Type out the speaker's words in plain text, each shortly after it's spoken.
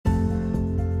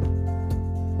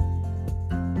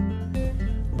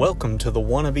Welcome to the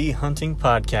Wannabe Hunting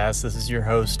Podcast. This is your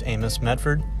host, Amos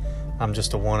Medford. I'm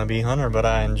just a wannabe hunter, but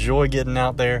I enjoy getting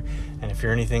out there. And if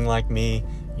you're anything like me,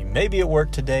 you may be at work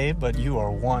today, but you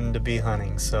are wanting to be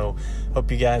hunting. So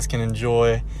hope you guys can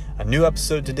enjoy a new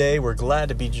episode today. We're glad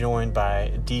to be joined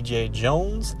by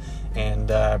DJones,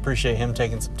 and I appreciate him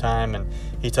taking some time. And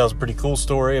he tells a pretty cool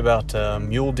story about a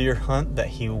mule deer hunt that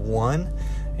he won.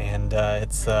 And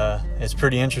it's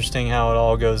pretty interesting how it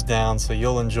all goes down, so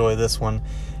you'll enjoy this one.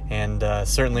 And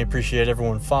certainly appreciate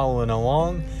everyone following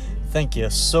along. Thank you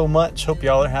so much. Hope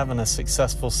y'all are having a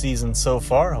successful season so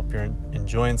far. Hope you're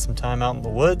enjoying some time out in the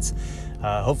woods.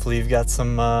 Hopefully you've got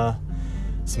some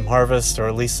harvest, or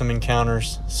at least some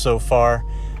encounters so far.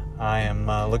 I am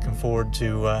looking forward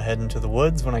to heading to the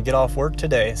woods when I get off work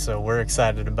today, so we're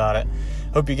excited about it.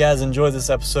 Hope you guys enjoy this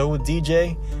episode with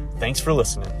DJ. Thanks for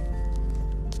listening.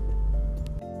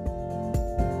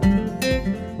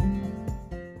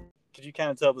 Could you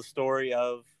kind of tell the story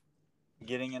of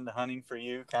getting into hunting for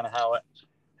you, kind of how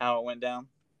it went down?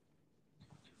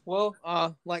 Well,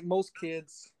 like most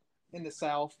kids in the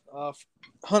South,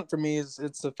 hunt for me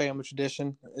it's a family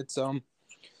tradition. It's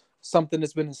something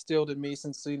that's been instilled in me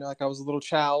since like I was a little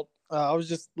child. I was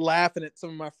just laughing at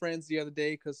some of my friends the other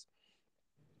day because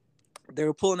they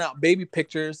were pulling out baby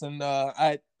pictures, and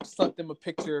I sent them a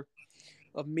picture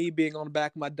of me being on the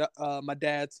back of my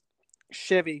dad's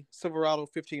Chevy Silverado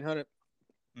 1500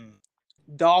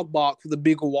 dog box with a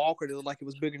big walker that looked like it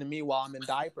was bigger than me while I'm in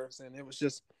diapers. And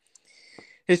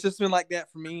it's just been like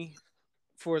that for me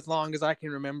for as long as I can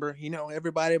remember.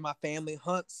 Everybody in my family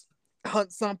hunts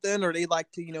something, or they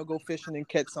like to go fishing and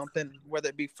catch something, whether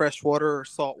it be freshwater or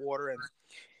saltwater. And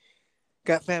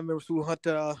got family members who hunt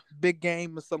big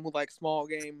game, and some who like small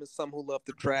game, and some who love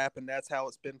to trap. And that's how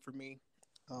it's been for me.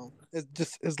 It's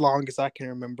just as long as I can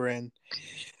remember. And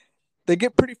they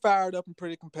get pretty fired up and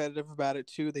pretty competitive about it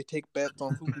too. They take bets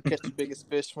on who can catch the biggest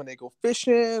fish when they go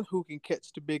fishing, who can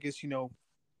catch the biggest,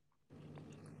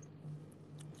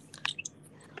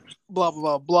 blah, blah,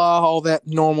 blah, blah, all that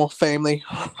normal family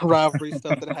rivalry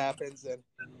stuff that happens. And,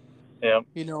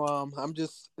 I'm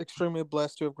just extremely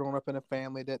blessed to have grown up in a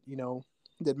family that,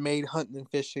 that made hunting and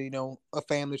fishing, a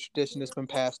family tradition that's been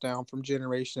passed down from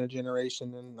generation to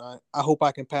generation. And I hope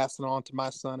I can pass it on to my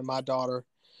son and my daughter.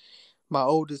 My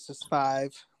oldest is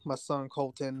 5, my son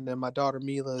Colton, and my daughter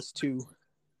Mila is 2.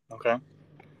 Okay.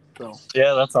 So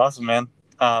yeah, that's awesome, man.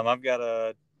 I've got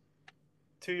a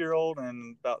 2-year-old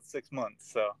and about 6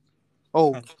 months. So.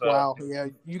 Wow, yeah,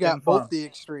 you got both the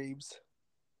extremes.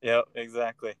 Yep,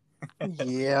 exactly.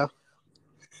 Yeah,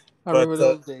 I remember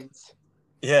those days.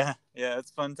 Yeah,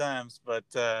 it's fun times. But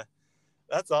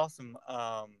that's awesome.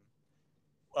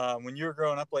 When you were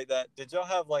growing up like that, did y'all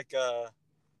have like a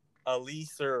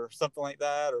lease or something like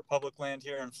that, or public land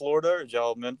here in Florida, or did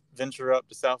y'all venture up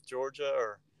to South Georgia,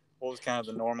 or what was kind of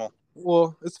the normal?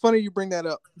 Well, it's funny you bring that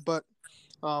up, but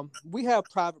we have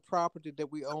private property that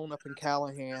we own up in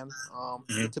Callahan.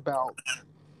 It's about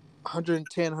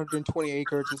 110, 120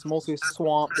 acres. It's mostly a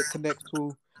swamp that connects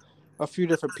to a few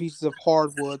different pieces of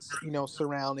hardwoods,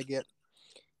 surrounding it.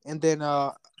 And then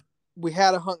we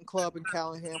had a hunting club in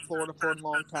Callahan, Florida for a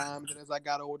long time. And then as I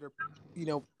got older,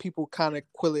 people kind of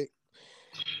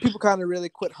really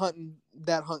quit hunting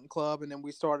that hunting club. And then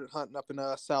we started hunting up in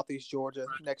Southeast Georgia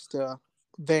next to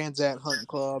Van Zant Hunting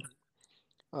Club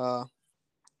up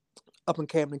in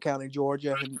Camden County,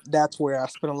 Georgia. And that's where I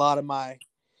spent a lot of my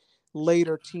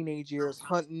later teenage years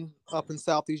hunting up in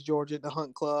Southeast Georgia at the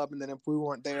hunt club. And then if we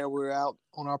weren't there, we were out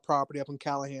on our property up in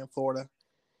Callahan, Florida,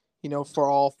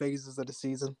 for all phases of the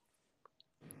season.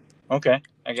 Okay,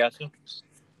 I got you.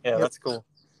 Yeah, Yep. That's cool.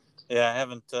 Yeah,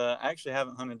 I actually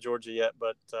haven't hunted Georgia yet,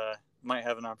 but might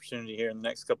have an opportunity here in the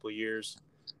next couple of years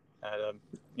to,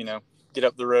 get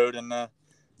up the road and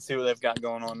see what they've got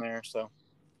going on there. So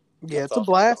yeah, it's awesome. A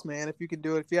blast, man. If you can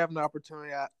do it, if you have an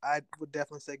opportunity, I would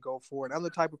definitely say go for it. I'm the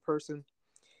type of person,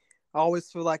 I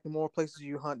always feel like the more places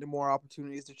you hunt, the more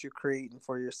opportunities that you're creating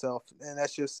for yourself. And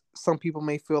that's just, some people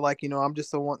may feel like, I'm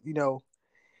just the one,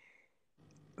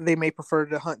 they may prefer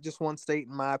to hunt just one state.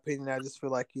 In my opinion, I just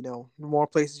feel like, the more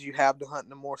places you have to hunt,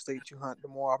 the more states you hunt, the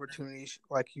more opportunities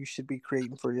like you should be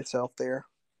creating for yourself there.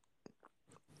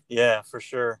 Yeah, for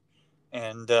sure.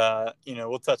 And,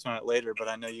 we'll touch on it later, but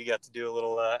I know you got to do a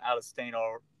little out of state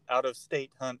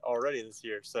hunt already this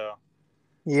year. So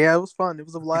yeah, it was fun. It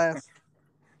was a blast.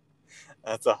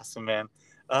 That's awesome, man.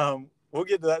 We'll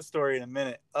get to that story in a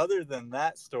minute. Other than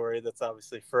that story, that's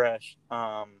obviously fresh.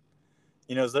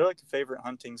 Is there like a favorite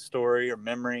hunting story or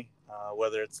memory,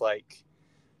 whether it's like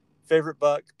favorite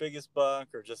buck, biggest buck,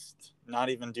 or just not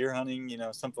even deer hunting,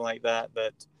 something like that,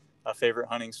 a favorite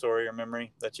hunting story or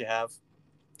memory that you have?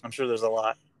 I'm sure there's a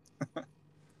lot.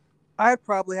 I'd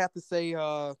probably have to say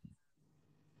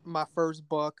my first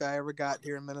buck I ever got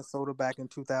here in Minnesota back in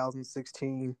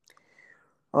 2016.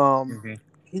 Mm-hmm.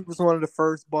 He was one of the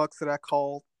first bucks that I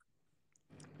called,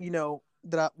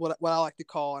 that what I like to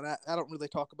call, and I don't really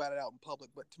talk about it out in public,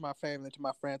 but to my family, to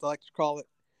my friends, I like to call it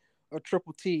a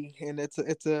triple T, and it's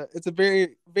a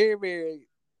very, very, very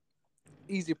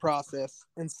easy process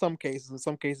in some cases. In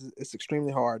some cases, it's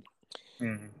extremely hard.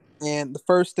 Mm-hmm. And the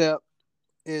first step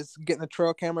is getting a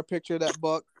trail camera picture of that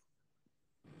buck,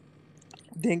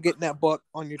 then getting that buck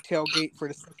on your tailgate for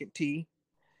the second tee,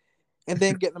 and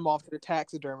then getting them off to the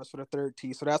taxidermist for the third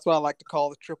tee. So that's what I like to call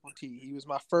the triple T. He was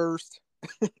my first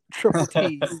triple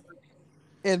T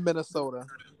in Minnesota.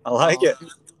 I like it.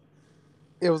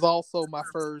 It was also my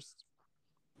first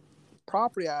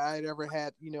property I had ever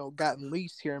had, gotten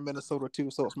leased here in Minnesota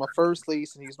too. So it's my first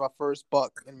lease, and he was my first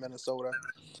buck in Minnesota.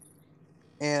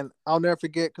 And I'll never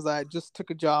forget because I just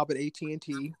took a job at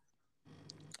AT&T.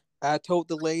 I told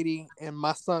the lady, and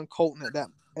my son Colton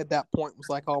at that point was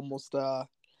like almost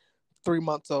 3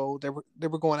 months old. They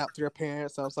were going out to their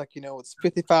parents. I was like, it's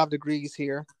 55 degrees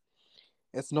here.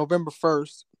 It's November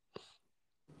 1st,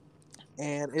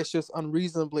 and it's just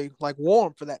unreasonably like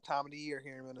warm for that time of the year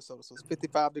here in Minnesota. So it's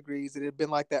 55 degrees. It had been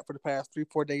like that for the past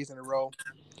 3-4 days in a row.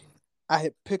 I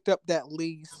had picked up that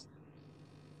lease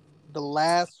the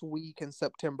last week in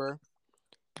September.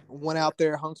 Went out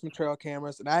there, hung some trail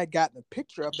cameras, and I had gotten a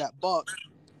picture of that buck,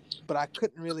 but I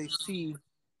couldn't really see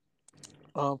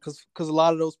because a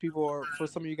lot of those people are, for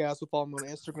some of you guys who follow me on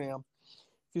Instagram,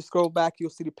 if you scroll back, you'll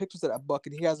see the pictures of that buck,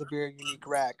 and he has a very unique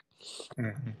rack.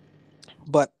 Mm-hmm.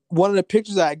 But one of the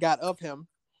pictures I got of him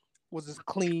was his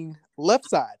clean left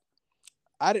side.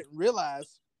 I didn't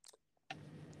realize.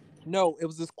 No, it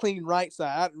was his clean right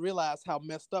side. I didn't realize how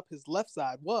messed up his left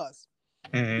side was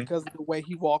because of the way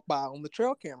he walked by on the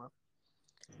trail camera.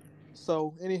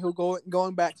 So, anywho,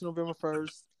 going back to November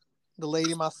 1st, the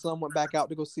lady and my son went back out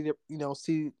to go see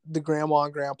the grandma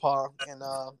and grandpa and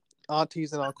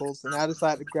aunties and uncles, and I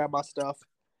decided to grab my stuff.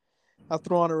 I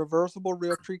threw on a reversible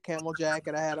Realtree camel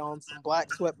jacket. I had on some black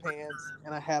sweatpants,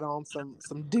 and I had on some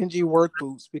dingy work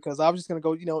boots because I was just gonna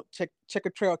go, check a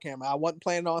trail camera. I wasn't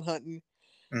planning on hunting.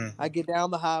 Mm-hmm. I get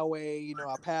down the highway,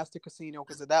 I passed the casino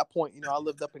because at that point, I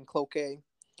lived up in Cloquet,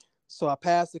 so I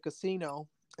passed the casino,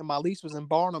 and my lease was in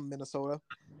Barnum, Minnesota.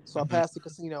 So I passed the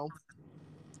casino,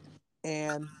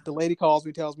 and the lady calls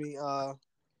me, tells me,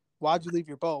 "Why'd you leave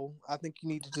your bow? I think you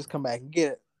need to just come back and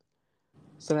get it."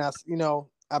 So now,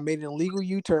 I made an illegal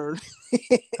U-turn,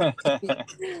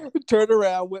 turned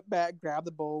around, went back, grabbed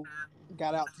the bow,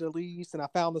 got out to the lease, and I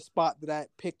found the spot that I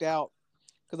picked out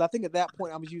because I think at that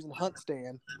point I was using Hunt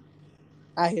Stand.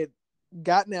 I had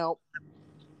gotten out,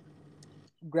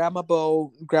 grabbed my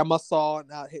bow, grabbed my saw,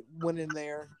 and I went in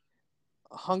there,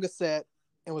 hung a set,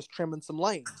 and was trimming some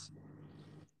lanes.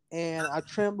 And I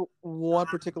trimmed one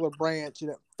particular branch,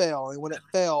 and it fell. And when it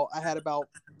fell, I had about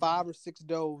 5 or 6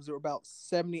 does that were about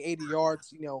 70, 80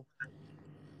 yards,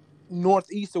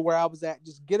 northeast of where I was at.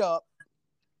 Just get up,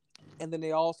 and then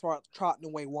they all start trotting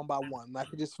away one by one. And I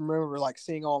could just remember like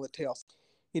seeing all the tails.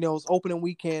 It was opening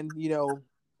weekend.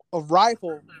 A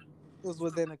rifle was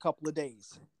within a couple of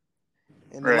days.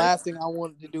 And the last thing I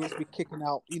wanted to do is be kicking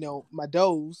out, my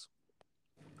does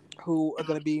who are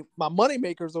going to be my money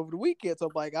makers over the weekend. So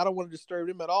I'm like, I don't want to disturb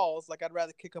them at all. It's like I'd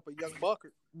rather kick up a young buck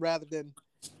rather than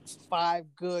 5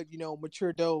 good,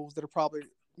 mature does that are probably,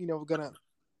 going to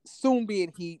soon be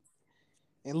in heat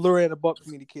and lure in a buck for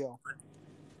me to kill.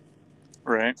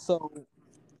 Right. So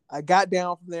I got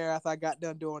down from there after I got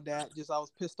done doing that. I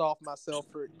was pissed off myself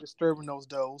for disturbing those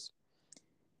does.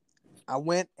 I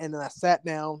went and then I sat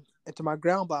down, and to my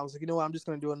ground blind, I was like, what? I'm just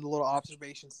going to do a little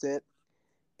observation sit.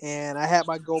 And I had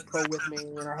my GoPro with me,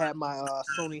 and I had my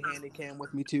Sony Handycam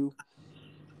with me too.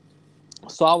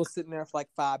 So I was sitting there for like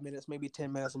 5 minutes, maybe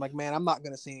 10 minutes. I'm like, man, I'm not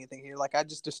going to see anything here. Like, I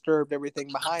just disturbed everything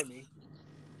behind me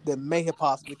that may have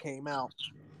possibly came out.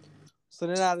 So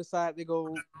then I decided to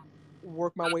go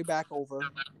work my way back over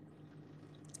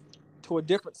to a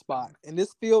different spot. And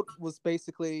this field was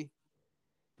basically,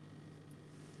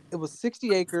 it was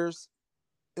 60 acres.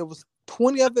 It was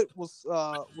 20 of it was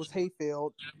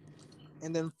hayfield,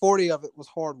 and then 40 of it was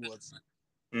hardwoods.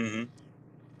 Mm-hmm.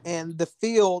 And the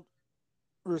field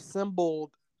resembled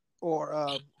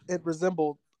a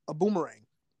boomerang,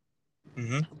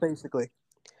 basically.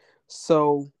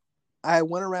 So I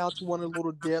went around to one of the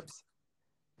little dips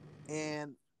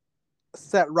and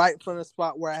sat right in front of the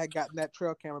spot where I had gotten that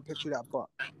trail camera picture of that buck.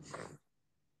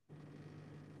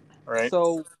 Right.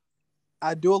 So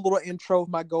I do a little intro with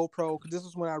my GoPro because this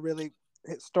was when I really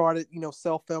started,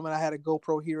 self-filming. I had a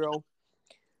GoPro Hero.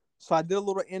 So I did a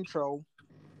little intro,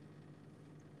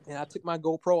 and I took my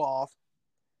GoPro off,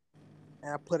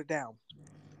 and I put it down.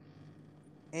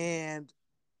 And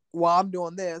while I'm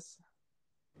doing this,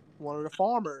 one of the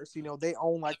farmers, they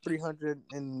own like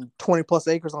 320 plus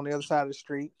acres on the other side of the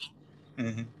street,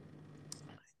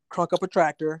 trunk up a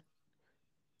tractor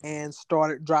and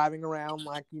started driving around,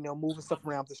 like, moving stuff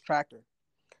around with this tractor.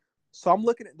 So I'm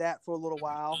looking at that for a little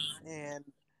while. And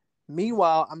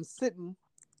meanwhile, I'm sitting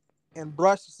and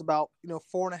brush is about,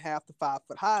 4.5 to 5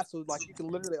 foot high. So like you can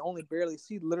literally only barely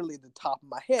see literally the top of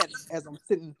my head as I'm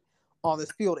sitting on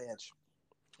this field edge.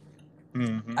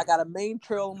 I got a main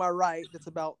trail on my right that's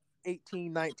about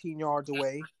 18, 19 yards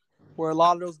away, where a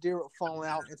lot of those deer were falling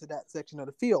out into that section of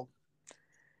the field.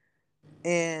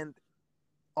 And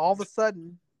all of a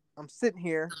sudden, I'm sitting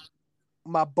here,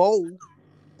 my bow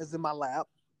is in my lap,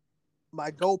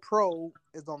 my GoPro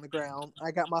is on the ground,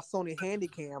 I got my Sony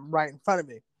Handycam right in front of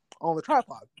me on the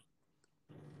tripod.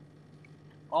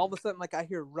 All of a sudden, like, I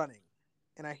hear running,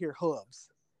 and I hear hooves.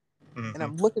 And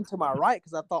I'm looking to my right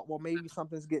because I thought, well, maybe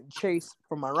something's getting chased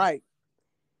from my right.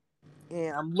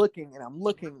 And I'm looking, and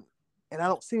I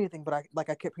don't see anything, but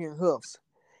I kept hearing hooves.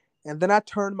 And then I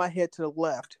turned my head to the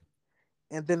left,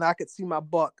 and then I could see my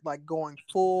buck like going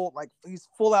full, like he's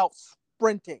full out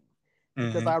sprinting,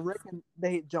 because I reckon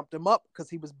they had jumped him up because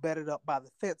he was bedded up by the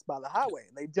fence by the highway.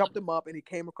 And they jumped him up, and he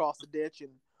came across the ditch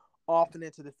and off and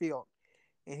into the field.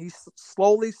 And he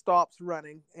slowly stops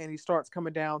running, and he starts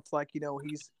coming down to, like,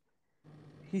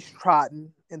 he's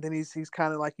trotting, and then he's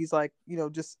kind of like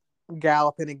just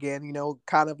galloping again,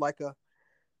 kind of like a,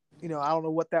 I don't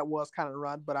know what that was kind of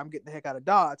run, but I'm getting the heck out of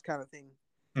Dodge kind of thing.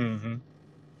 And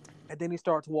then he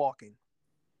starts walking,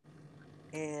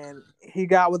 and he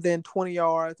got within 20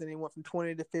 yards, and he went from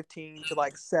 20 to 15 to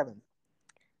like 7.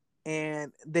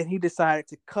 And then he decided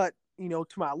to cut, to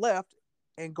my left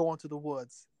and go into the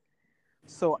woods.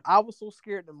 So I was so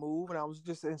scared to move, and I was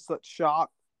just in such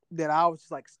shock that I was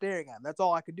just like staring at him. That's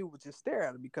all I could do was just stare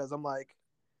at him, because I'm like,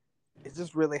 is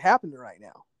this really happening right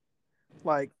now?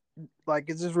 Like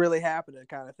is this really happening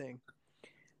kind of thing.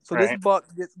 So This buck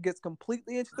gets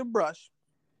completely into the brush,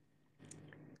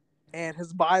 and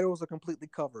his vitals are completely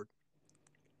covered.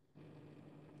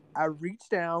 I reach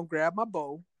down, grab my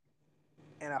bow,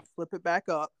 and I flip it back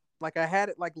up. Like, I had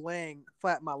it like laying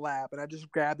flat in my lap, and I just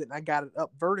grabbed it and I got it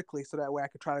up vertically so that way I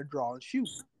could try to draw and shoot.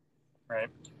 Right.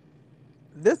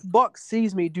 This buck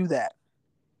sees me do that.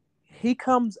 He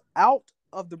comes out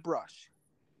of the brush,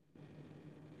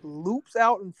 loops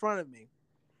out in front of me,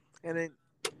 and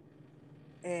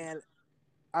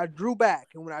I drew back.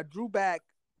 And when I drew back,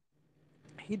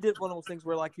 he did one of those things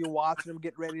where, like, you're watching him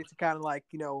get ready to kind of like,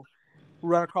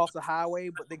 run across the highway,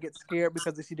 but they get scared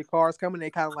because they see the cars coming.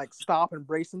 They kind of like stop and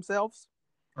brace themselves.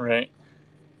 Right.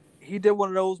 He did one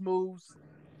of those moves,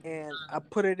 and I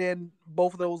put it in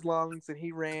both of those lungs, and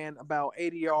he ran about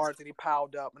 80 yards, and he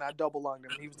piled up, and I double lunged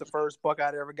him. He was the first buck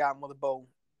I'd ever gotten with a bow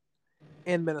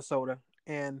in Minnesota.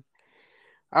 And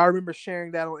I remember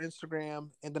sharing that on Instagram,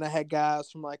 and then I had guys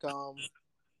from like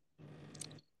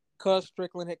Cuz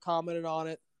Strickland had commented on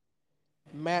it,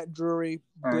 Matt Drury,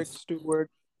 Brick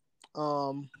Stewart,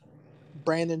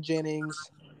 Brandon Jennings,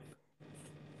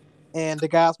 and the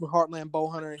guys from Heartland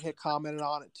Bowhunter had commented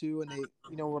on it too, and they,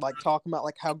 were like talking about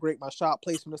like how great my shot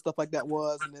placement and stuff like that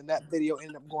was. And then that video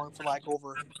ended up going for like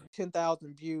over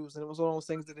 10,000 views, and it was one of those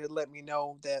things that had let me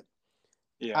know that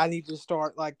I need to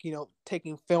start, like,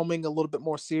 taking filming a little bit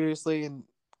more seriously, and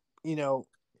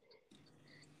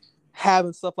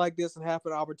having stuff like this and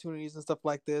having opportunities and stuff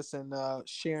like this, and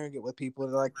sharing it with people.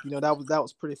 Like, that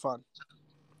was pretty fun.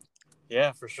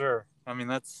 Yeah, for sure. I mean,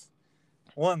 that's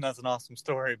an awesome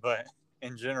story, but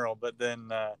in general, but then,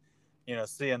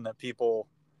 seeing that people,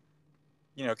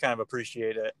 kind of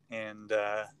appreciate it, and,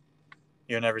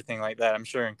 and everything like that, I'm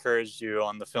sure encouraged you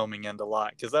on the filming end a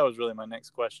lot. Cause that was really my next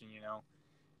question,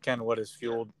 kind of what has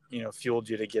fueled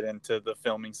you to get into the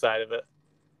filming side of it.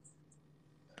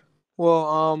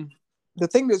 Well, the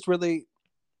thing that's really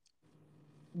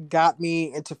got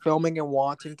me into filming and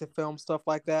wanting to film stuff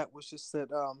like that was just that,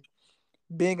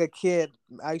 being a kid,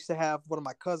 I used to have one of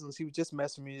my cousins. He was just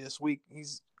messing with me this week.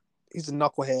 He's a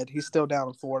knucklehead. He's still down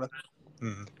in Florida.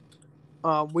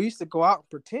 We used to go out and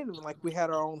pretend like we had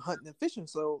our own hunting and fishing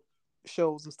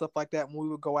shows and stuff like that when we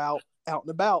would go out and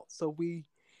about. So we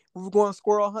were going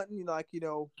squirrel hunting.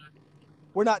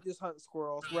 We're not just hunting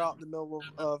squirrels. We're out in the middle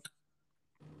of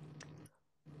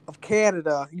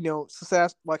Canada,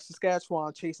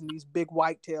 Saskatchewan, chasing these big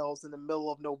whitetails in the middle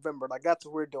of November. Like, that's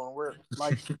what we're doing. We're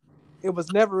like, it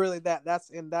was never really that. That's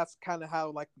kind of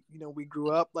how, like, we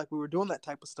grew up. Like, we were doing that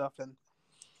type of stuff. And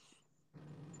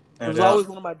It No was doubt. always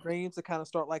one of my dreams to kind of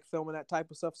start like filming that type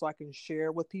of stuff so I can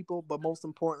share with people. But most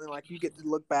importantly, like you get to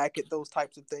look back at those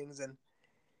types of things and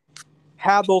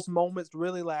have those moments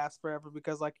really last forever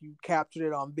because like you captured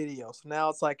it on video. So now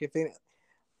it's like if any,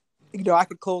 I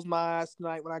could close my eyes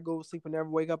tonight when I go to sleep and never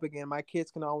wake up again. My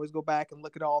kids can always go back and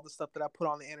look at all the stuff that I put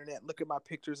on the internet, look at my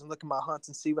pictures and look at my hunts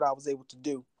and see what I was able to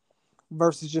do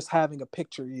versus just having a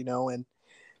picture, and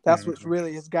that's what's Mm-hmm.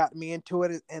 really has gotten me into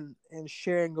it and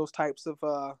sharing those types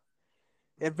of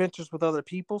adventures with other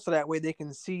people so that way they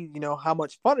can see, how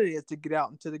much fun it is to get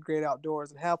out into the great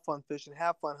outdoors and have fun fishing,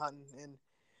 have fun hunting. And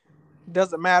it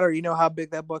doesn't matter, how big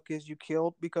that buck is you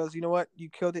killed because you know what? You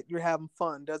killed it, you're having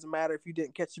fun. Doesn't matter if you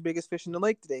didn't catch the biggest fish in the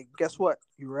lake today. Guess what?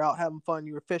 You were out having fun,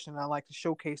 you were fishing. I like to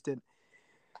showcase it.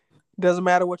 Doesn't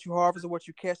matter what you harvest or what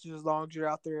you catch, as long as you're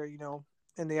out there,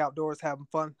 in the outdoors having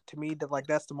fun. To me,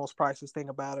 that's the most priceless thing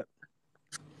about it.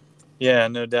 Yeah,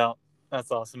 no doubt.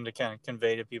 That's awesome to kind of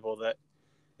convey to people that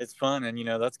it's fun. And,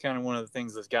 that's kind of one of the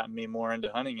things that's gotten me more into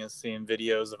hunting is seeing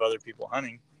videos of other people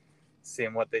hunting,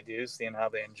 seeing what they do, seeing how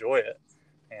they enjoy it.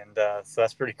 And so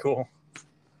that's pretty cool.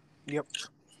 Yep.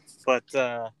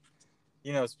 But,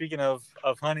 speaking of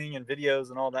hunting and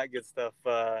videos and all that good stuff,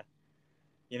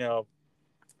 you know,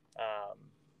 um,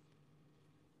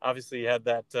 obviously you had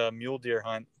that mule deer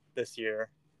hunt this year.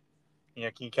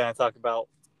 Can you kind of talk about,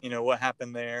 what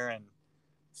happened there and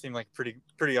seemed like a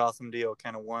pretty awesome deal.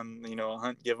 Kind of won, a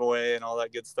hunt giveaway and all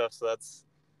that good stuff. So that's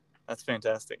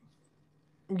fantastic.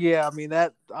 Yeah, I mean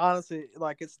that honestly,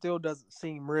 like it still doesn't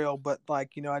seem real, but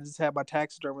like I just had my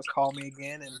taxidermist call me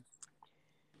again, and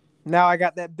now I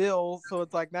got that bill, so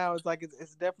it's like now it's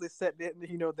definitely set in,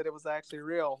 that it was actually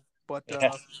real. But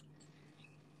Yeah.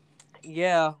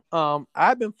 yeah,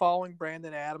 I've been following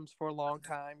Brandon Adams for a long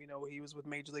time. He was with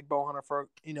Major League Bowhunter for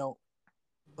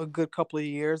a good couple of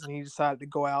years, and he decided to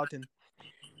go out and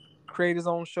create his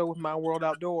own show with My World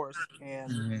Outdoors,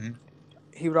 and Mm-hmm.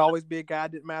 he would always be a guy.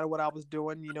 Didn't matter what I was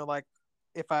doing, like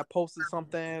if I posted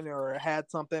something or had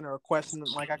something or a question,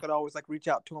 like I could always like reach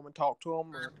out to him and talk to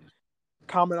him or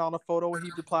comment on a photo.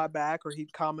 He'd reply back or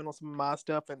he'd comment on some of my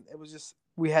stuff, and it was just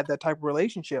we had that type of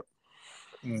relationship.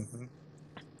 Mm-hmm.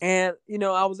 And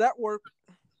I was at work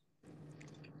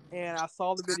and I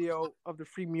saw the video of the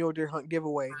free mule deer hunt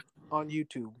giveaway on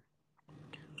YouTube.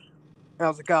 And I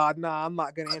was like, God, nah, I'm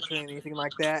not gonna enter anything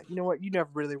like that. You know what? You never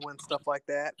really win stuff like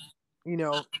that.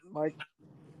 Like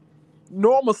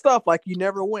normal stuff, like you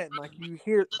never win. Like you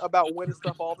hear about winning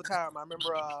stuff all the time. I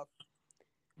remember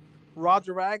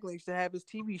Roger Ragland used to have his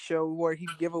TV show where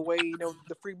he'd give away,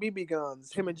 the free BB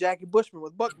guns. Him and Jackie Bushman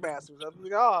with Buckmasters. I was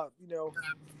like,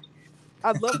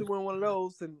 I'd love to win one of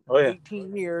those. In Oh yeah,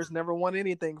 18 years, never won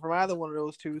anything from either one of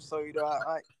those two. So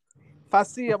I if I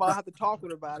see him, I'll have to talk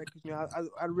with him about it because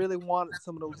I really wanted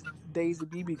some of those Daisy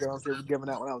BB guns they were giving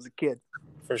out when I was a kid.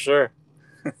 for sure.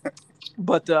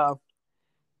 But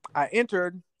I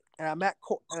entered and I'm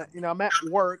at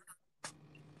work.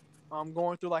 I'm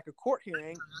going through like a court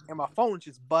hearing, and my phone's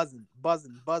just buzzing,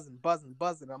 buzzing, buzzing, buzzing,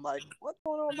 buzzing. I'm like, what's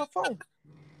going on with my phone?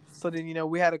 So then,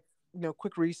 we had a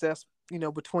quick recess,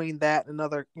 between that and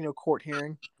another court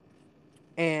hearing,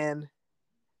 and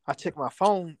I check my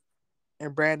phone,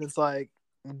 and Brandon's like,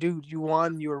 dude, you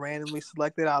won. You were randomly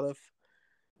selected out of.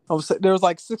 There was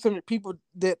like 600 people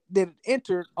that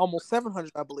entered, almost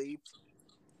 700, I believe.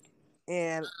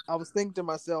 And I was thinking to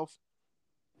myself,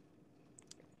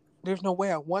 there's no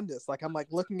way I won this. Like, I'm like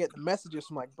looking at the messages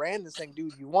from like Brandon saying,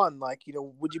 dude, you won. Like,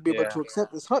 would you be able Yeah. to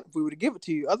accept this hunt if we were to give it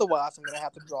to you? Otherwise, I'm going to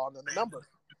have to draw another number.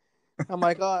 I'm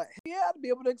like, yeah, I'd be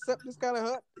able to accept this kind of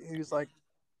hunt. He was like,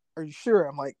 are you sure?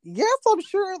 I'm like, yes, I'm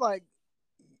sure. Like,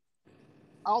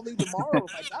 I'll leave tomorrow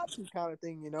if I got to, kind of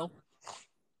thing,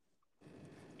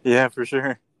 Yeah, for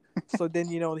sure. So then,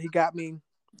 he got me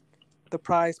the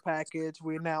prize package.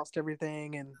 We announced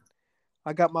everything, and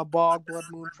I got my Bog Blood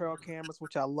Moon trail cameras,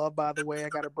 which I love, by the way. I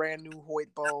got a brand new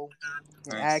Hoyt bow,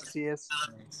 an Nice. Axios.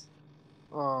 Nice.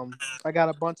 I got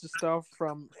a bunch of stuff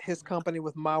from his company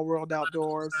with My World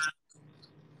Outdoors.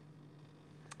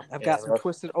 I've Yeah, got some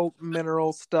Twisted Oak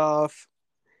mineral stuff.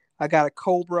 I got a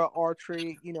Cobra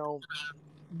archery,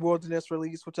 wilderness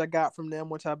release, which I got from them,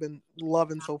 which I've been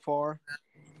loving so far.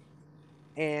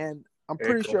 And I'm very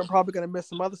pretty cool. sure I'm probably going to miss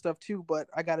some other stuff too, but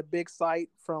I got a big sight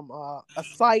from a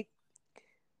site,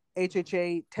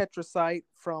 HHA Tetra site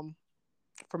from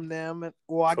them.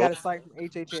 Well, I got a sight from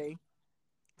HHA.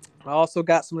 I also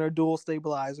got some of their dual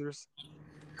stabilizers.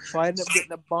 So I ended up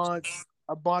getting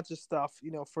a bunch of stuff,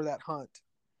 for that hunt.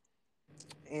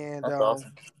 And That's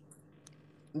awesome.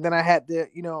 then I had to,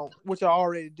 which I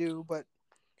already do, but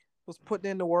it was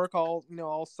putting in the work all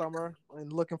summer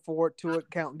and looking forward to it,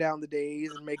 counting down the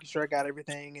days and making sure I got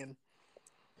everything. And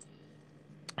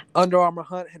Under Armour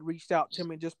Hunt had reached out to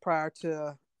me just prior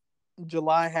to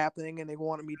July happening, and they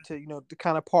wanted me to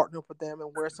kind of partner up with them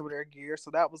and wear some of their gear. So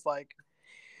that was like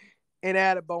an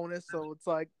added bonus. So it's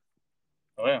like,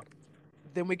 Oh yeah.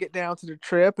 then we get down to the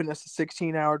trip, and it's a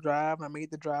 16-hour drive. And I made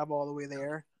the drive all the way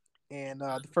there, and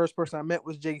the first person I met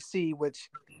was JC, which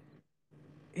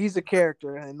he's a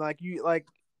character, and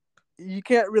you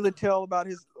can't really tell about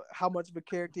how much of a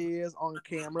character he is on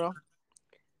camera,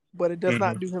 but it does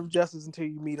not do him justice until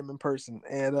you meet him in person.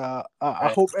 And I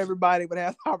hope everybody would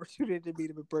have the opportunity to meet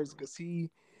him in person, because he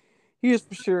is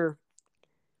for sure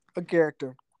a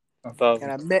character. And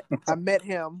I met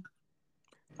him.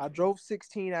 I drove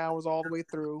 16 hours all the way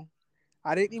through.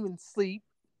 I didn't even sleep.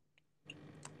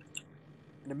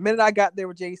 And the minute I got there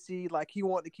with JC, like, he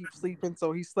wanted to keep sleeping,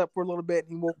 so he slept for a little bit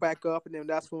and he woke back up, and then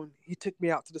that's when he took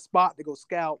me out to the spot to go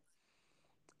scout.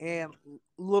 And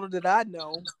little did I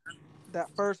know, that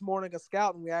first morning of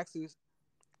scouting, we actually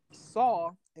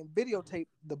saw and videotaped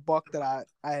the buck that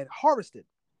I had harvested.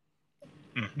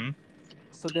 Mm-hmm.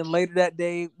 So then later that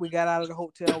day, we got out of the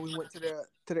hotel, we went to the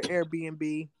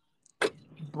Airbnb.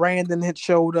 Brandon had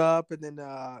showed up, and then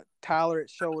Tyler had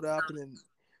showed up, and then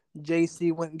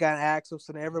JC went and got an axle,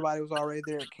 so then everybody was already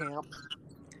there at camp.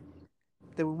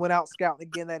 Then we went out scouting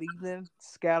again that evening,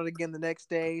 scouted again the next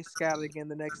day,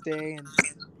 and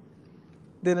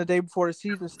then the day before the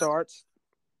season starts,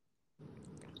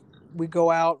 we go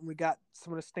out and we got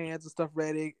some of the stands and stuff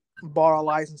ready, bought our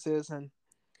licenses, and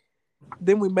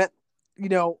then we met,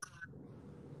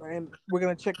 and we're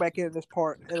going to check back into this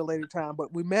part at a later time,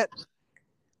 but we met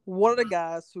one of the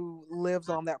guys who lives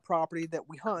on that property that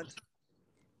we hunt.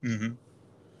 Mm-hmm.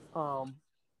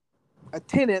 A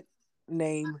tenant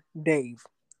named Dave.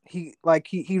 He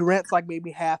rents like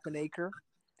maybe half an acre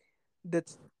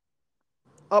that's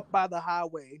up by the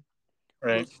highway,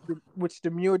 Right. which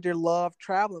the mule deer love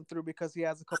traveling through, because he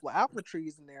has a couple of apple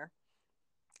trees in there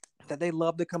that they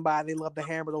love to come by. They love to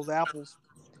hammer those apples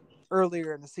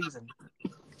earlier in the season.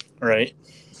 Right.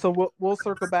 So we'll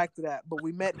circle back to that. But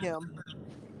we met him.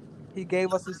 He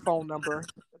gave us his phone number,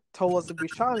 told us if we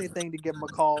shot anything to give him a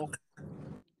call,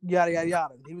 yada, yada,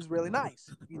 yada. And he was really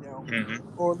nice, Mm-hmm.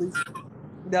 or at least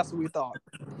that's what we thought.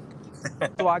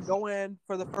 So I go in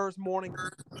for the first morning,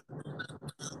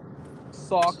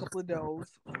 saw a couple of does,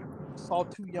 saw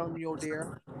 2 young mule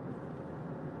deer,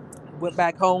 went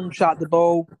back home, shot the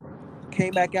bow,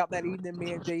 came back out that evening.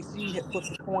 Me and JC had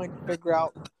flipped a coin to figure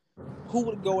out who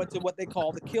would go into what they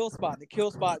call the kill spot. The kill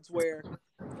spot is where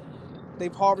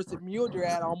they've harvested mule deer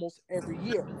at almost every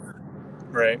year.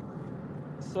 Right.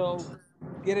 So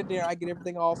get in there, I get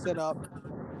everything all set up,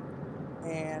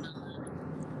 and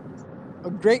a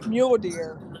great mule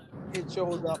deer had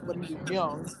showed up, but he was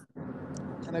young,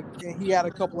 and he had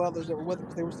a couple others that were with him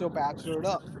because they were still bachelored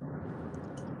up.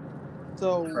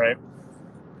 So Right.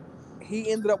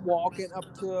 he ended up walking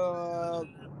up to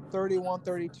 31,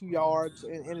 32 yards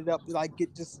and ended up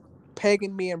just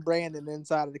pegging me and Brandon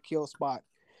inside of the kill spot.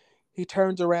 He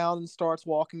turns around and starts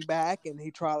walking back, and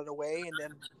he trotted away, and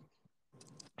then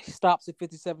he stops at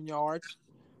 57 yards.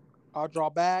 I'll draw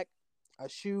back, I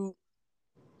shoot,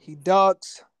 he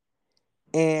ducks,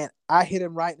 and I hit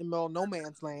him right in the middle of no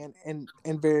man's land and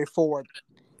very forward.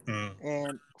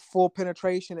 And full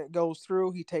penetration, it goes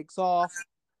through, he takes off.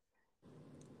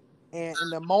 And in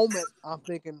the moment, I'm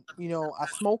thinking, I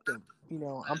smoked him.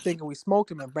 I'm thinking we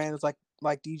smoked him, and Brandon's like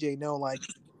DJ, no, like,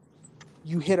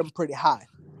 you hit him pretty high.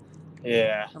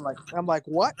 Yeah. I'm like,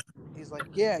 what? He's like,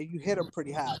 yeah, you hit him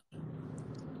pretty high.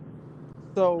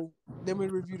 So then we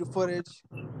review the footage.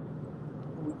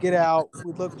 We get out.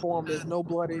 We look for him. There's no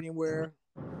blood anywhere.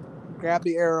 Grab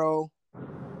the arrow.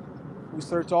 We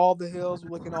search all the hills. We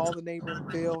look in all the neighboring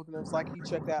fields, and it's like he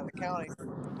checked out of the county.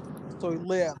 So he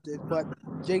lived. But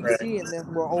JC and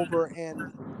them were over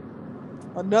in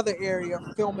another area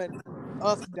filming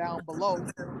us down below,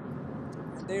 and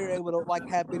they were able to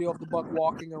have video of the buck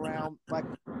walking around like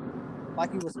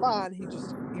he was fine. He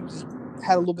just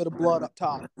had a little bit of blood up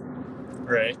top.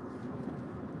 Right.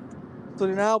 So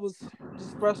then I was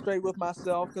just frustrated with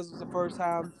myself because it was the first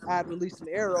time I had released an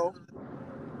arrow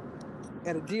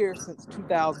at a deer since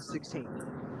 2016.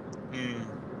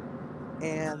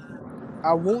 And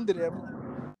I wounded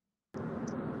him,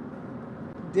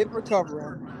 didn't recover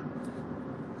him.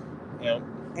 Yep.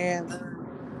 And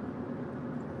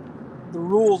the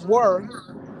rules were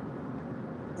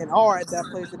and are at that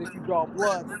place that if you draw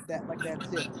blood, that's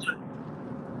it.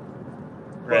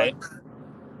 Right. But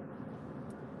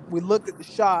we looked at the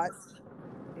shot,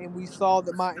 and we saw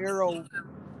that my arrow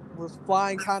was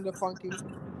flying kind of funky.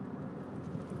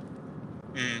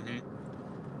 Mm-hmm.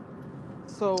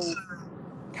 So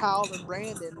Kyle and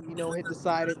Brandon, had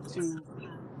decided to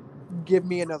give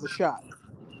me another shot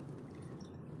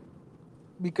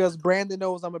because Brandon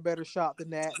knows I'm a better shot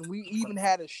than that. And we even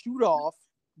had a shoot off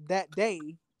that day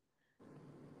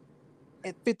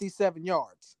at 57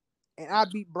 yards. And I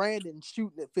beat Brandon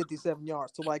shooting at 57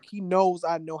 yards. So, like, he knows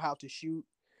I know how to shoot.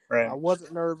 Right. I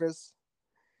wasn't nervous.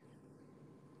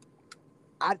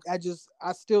 I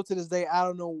still to this day, I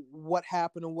don't know what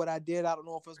happened and what I did. I don't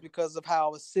know if it was because of how I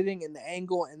was sitting and the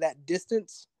angle and that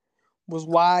distance was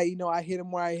why, I hit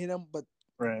him where I hit him. But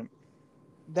right.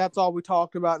 That's all we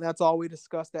talked about, and that's all we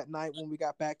discussed that night when we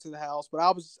got back to the house. But I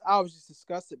was just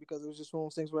disgusted because it was just one of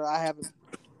those things where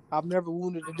I've never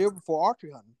wounded a deer before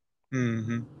archery hunting.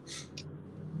 Mm-hmm.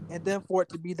 And then for it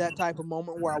to be that type of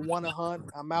moment where I want to hunt,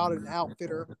 I'm out an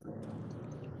outfitter,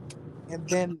 and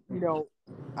then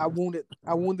I wounded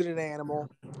an animal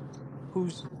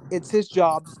it's his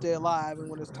job to stay alive, and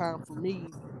when it's time for me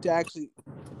to actually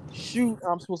shoot,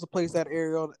 I'm supposed to place that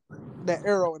arrow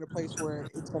in a place where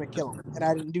it's going to kill him, and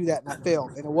I didn't do that, and I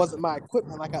failed. And it wasn't my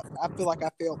equipment. Like I feel like I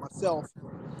failed myself,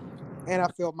 and I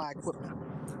failed my equipment.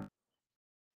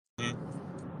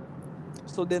 Mm-hmm.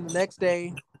 So then the next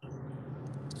day,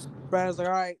 Brandon's like,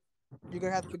 "All right, you're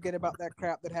gonna have to forget about that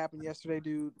crap that happened yesterday,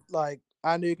 dude. Like,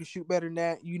 I know you can shoot better than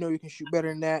that. You know you can shoot better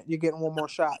than that. You're getting one more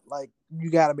shot. Like, you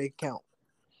gotta make it count."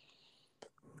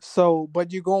 So,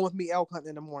 but you're going with me elk hunting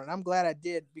in the morning. I'm glad I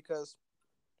did because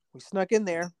we snuck in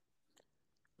there,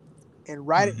 and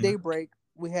right at daybreak,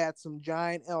 we had some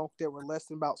giant elk that were less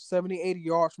than about 70, 80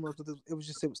 yards from us. It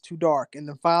was too dark. And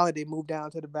then finally, they moved down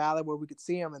to the valley where we could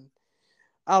see them. And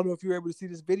I don't know if you were able to see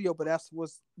this video, but that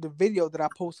was the video that I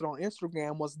posted on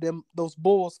Instagram. Was those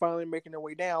bulls finally making their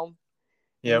way down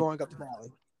and going up the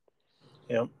valley.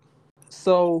 Yep.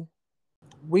 So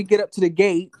we get up to the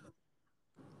gate.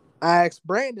 I asked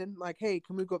Brandon, like, "Hey,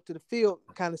 can we go up to the field,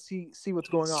 kind of see what's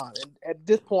going on?" And at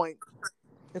this point,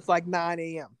 it's like 9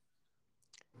 a.m.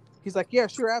 He's like, "Yeah,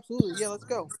 sure, absolutely, yeah, let's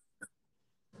go."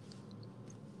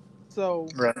 So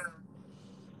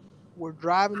we're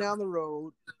driving down the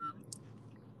road.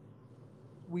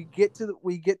 We get to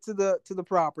the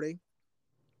property,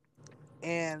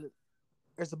 and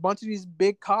there's a bunch of these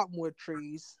big cottonwood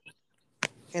trees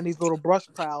and these little brush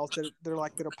piles that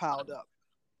are piled up.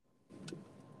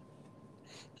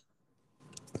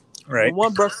 Right. In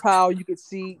one brush pile, you could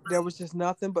see there was just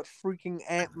nothing but freaking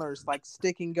antlers, like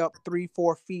sticking up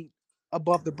 3-4 feet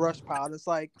above the brush pile. And it's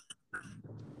like,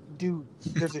 dude,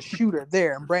 there's a shooter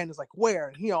there. And Brandon's like, "Where?"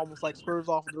 And he almost like spurs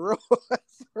off of the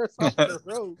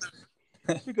road,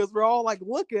 because we're all like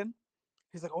looking.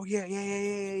 He's like, "Oh yeah.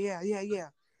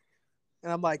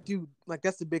 And I'm like, "Dude, like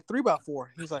that's the big 3x4.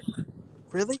 He's like,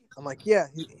 "Really?" I'm like, "Yeah."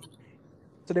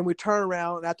 So then we turn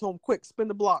around, and I told him, "Quick, spin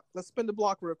the block. Let's spin the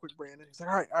block real quick, Brandon." He's like,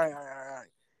 all right.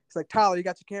 He's like, "Tyler, you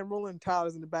got your camera rolling?" And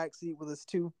Tyler's in the back seat with us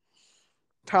too.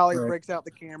 Tyler breaks out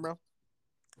the camera,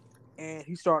 and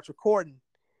he starts recording.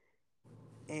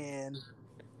 And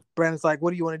Brandon's like,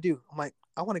 "What do you want to do?" I'm like,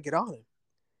 "I want to get on him."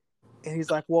 And he's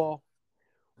like, "Well,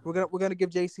 we're gonna give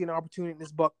JC an opportunity in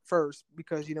this buck first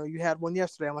because you had one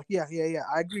yesterday." I'm like, yeah,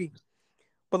 I agree.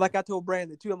 But like I told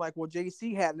Brandon too, I'm like, well,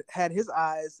 JC had his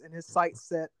eyes and his sights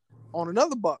set on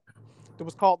another buck that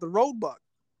was called the road buck,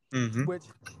 which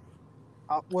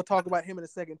we'll talk about him in a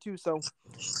second too. So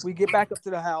we get back up to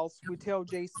the house. We tell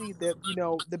JC that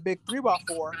the big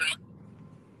 3x4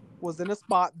 was in a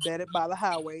spot bedded by the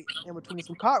highway in between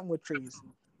some cottonwood trees.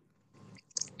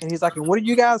 And he's like, "And what are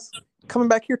you guys coming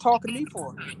back here talking to me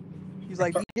for?" He's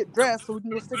like, "You get dressed so we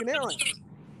can go stick an arrow in."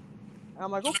 I'm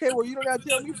like, "Okay, well, you don't got to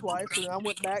tell me twice." So then I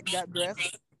went back, got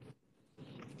dressed,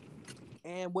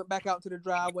 and went back out to the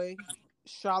driveway,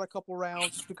 shot a couple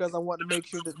rounds just because I wanted to make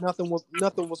sure that nothing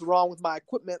was wrong with my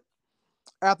equipment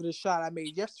after the shot I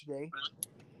made yesterday.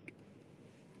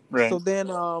 Right. So then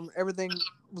everything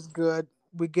was good.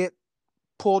 We get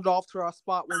pulled off to our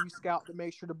spot where we scout to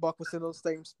make sure the buck was in the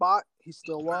same spot. He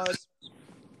still was.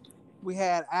 We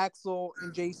had Axel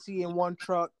and JC in one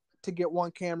truck to get one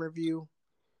camera view.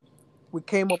 We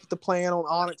came up with the plan on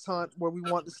Onyx Hunt where we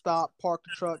want to stop, park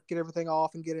the truck, get everything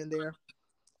off, and get in there.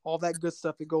 All that good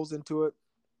stuff that goes into it.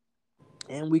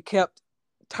 And we kept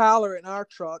Tyler in our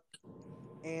truck,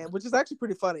 and which is actually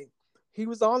pretty funny. He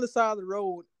was on the side of the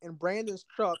road in Brandon's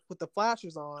truck with the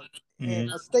flashers on,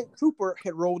 and a state trooper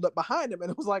had rolled up behind him,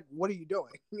 and it was like, "What are you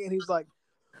doing?" And he's like,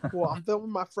 "Well, I'm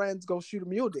filming my friends go shoot a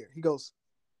mule deer." He goes,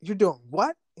 "You're doing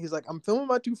what?" He's like, "I'm filming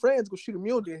my two friends go shoot a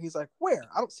mule deer." And he's like, "Where?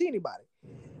 I don't see anybody."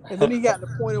 And then he got to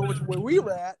point over to where we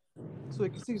were at so he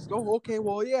could see. He's like, "Oh, okay,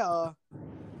 well, yeah,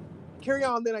 carry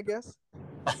on then, I guess.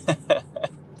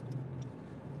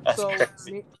 That's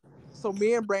crazy.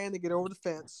 Me and Brandon get over the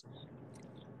fence.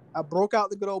 I broke out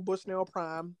the good old Bushnell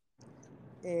Prime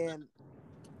and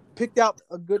picked out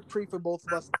a good tree for both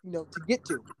of us, to get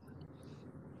to.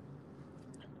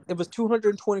 It was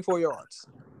 224 yards.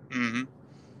 Mm-hmm.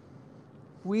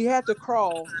 We had to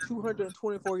crawl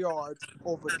 224 yards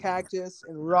over cactus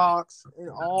and rocks and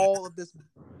all of this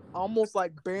almost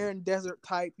like barren desert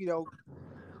type,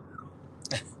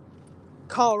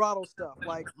 Colorado stuff.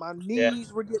 Like my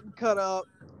knees were getting cut up.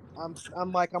 I'm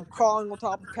crawling on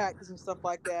top of cactus and stuff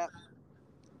like that.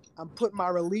 I'm putting my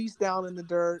release down in the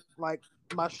dirt. Like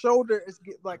my shoulder is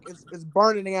it's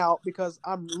burning out because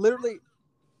I'm literally.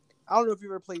 I don't know if you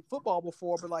ever played football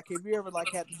before, but like have you ever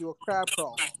had to do a crab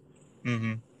crawl?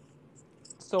 Mm-hmm.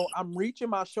 So I'm reaching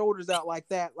my shoulders out like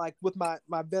that, like with my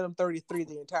Venom 33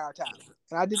 the entire time,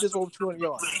 and I did this over 200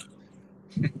 yards.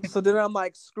 So then I'm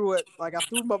like, screw it. Like I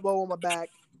threw my bow on my back,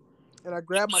 and I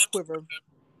grabbed my quiver,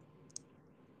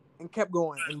 and kept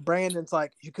going. And Brandon's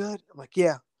like, "You good?" I'm like,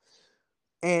 "Yeah."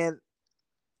 And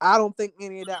I don't think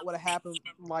any of that would have happened,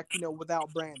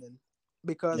 without Brandon,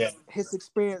 because his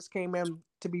experience came in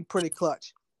to be pretty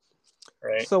clutch.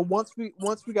 Right. So once we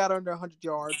got under 100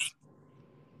 yards,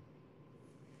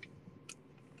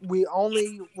 we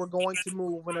only were going to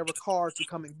move whenever cars were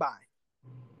coming by.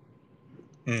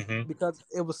 Mm-hmm. Because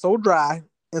it was so dry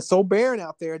and so barren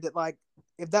out there that, like,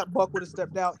 if that buck would have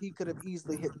stepped out, he could have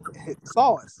easily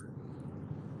saw us.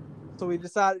 So we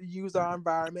decided to use our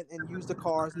environment and use the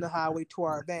cars and the highway to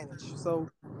our advantage. So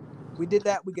we did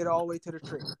that. We get all the way to the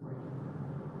tree.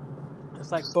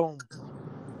 It's like, boom.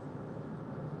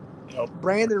 Nope.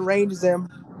 Brandon ranges him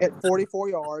at 44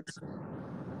 yards.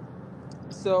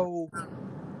 So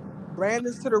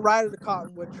Brandon's to the right of the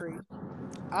cottonwood tree.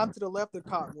 I'm to the left of the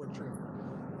cottonwood tree.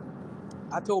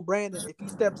 I told Brandon, if he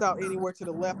steps out anywhere to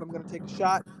the left, I'm going to take a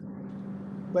shot.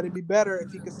 But it'd be better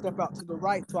if he could step out to the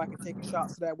right so I can take a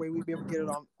shot. So that way we'd be able to get it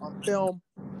on film.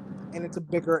 And it's a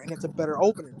bigger and it's a better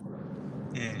opening.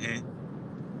 Mm-hmm.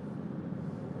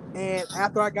 And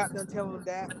after I got done telling him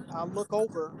that, I look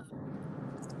over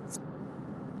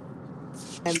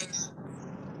and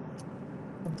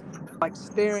like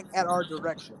staring at our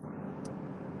direction.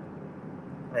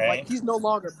 Right. Like he's no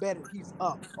longer bedded, he's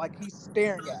up. Like he's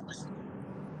staring at us.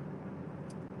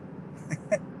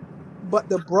 But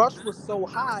the brush was so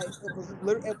high, it was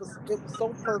so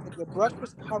perfect. The brush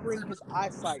was covering his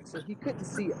eyesight, so he couldn't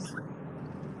see us.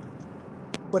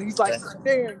 But he's like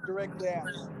staring directly at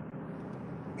us.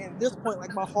 And at this point,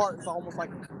 like my heart is almost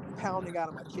like pounding out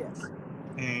of my chest.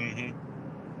 Mm-hmm.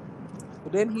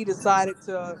 But then he decided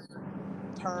to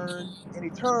turn, and he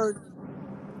turned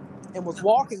and was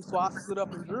walking, so I stood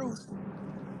up and drew.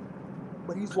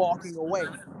 But he's walking away.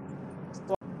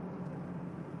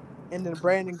 And then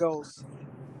Brandon goes,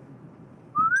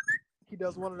 he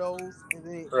does one of those, and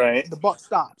then the buck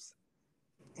stops.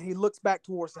 And he looks back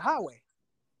towards the highway.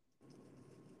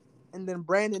 And then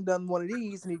Brandon done one of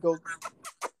these, and he goes,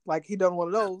 like he done one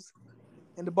of those.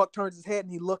 And the buck turns his head,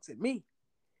 and he looks at me.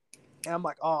 And I'm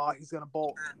like, oh, he's going to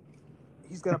bolt.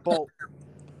 He's going to bolt.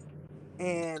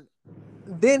 And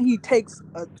then he takes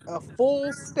a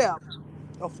full step,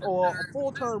 a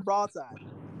full turn broadside.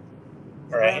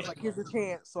 And Brandon's like, here's your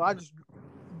chance. So I just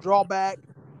draw back.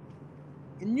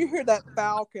 And you hear that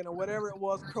falcon or whatever it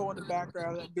was crow in the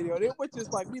background of that video. And it was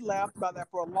just like, we laughed about that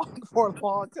for a long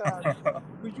time.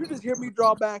 Because you just hear me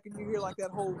draw back and you hear like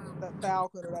that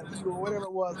falcon or that eagle or whatever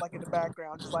it was like in the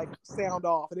background, just like sound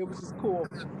off. And it was just cool.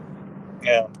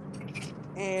 Yeah.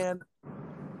 And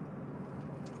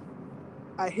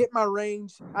I hit my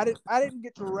range. I didn't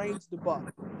get to range the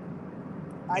buck.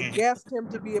 I guessed him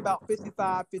to be about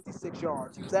 55, 56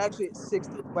 yards. He was actually at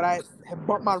 60, but I had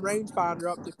bumped my rangefinder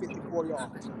up to 54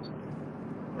 yards.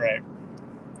 Right.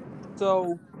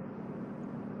 So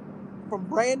from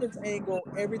Brandon's angle,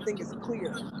 everything is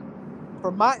clear.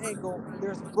 From my angle,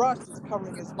 there's brush that's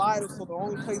covering his vitals, so the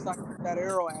only place I could put that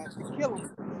arrow at to kill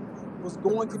him was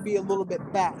going to be a little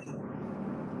bit back.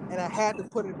 And I had to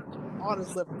put it on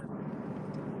his liver.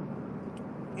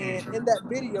 And in that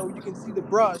video, you can see the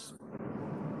brush.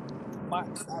 I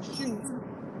shoot.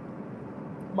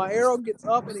 My arrow gets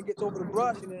up and it gets over the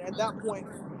brush, and then at that point,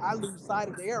 I lose sight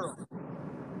of the arrow.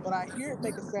 But I hear it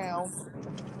make a sound,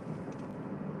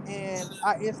 and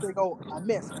I instantly go, I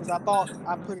missed, because I thought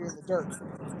I put it in the dirt.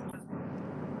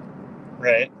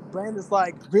 Right. Brandon's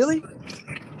like, really?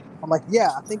 I'm like, yeah,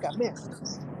 I think I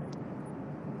missed.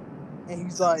 And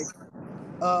he's like,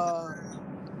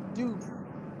 dude,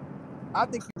 I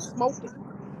think you smoked him.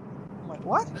 I'm like,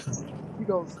 what? He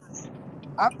goes,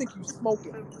 I think you smoked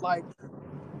him. Like,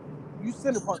 you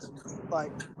center punch him.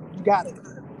 Like, you got it.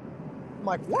 I'm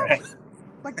like, what? Right.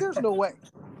 Like, there's no way.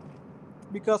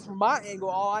 Because from my angle,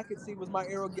 all I could see was my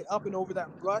arrow get up and over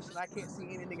that brush, and I can't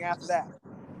see anything after that.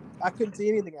 I couldn't see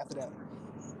anything after that.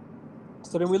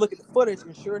 So then we look at the footage,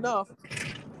 and sure enough,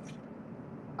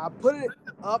 I put it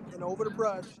up and over the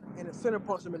brush, and it center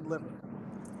punched him in the liver.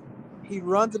 He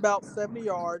runs about 70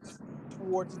 yards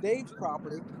towards Dave's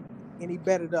property, and he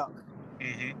bedded up.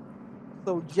 Mm-hmm.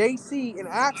 So JC and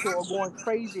Axel are going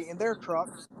crazy in their truck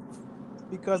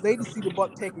because they just see the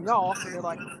buck taking off, and they're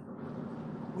like,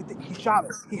 "We think he shot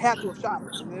it. He had to have shot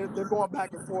it." And they're going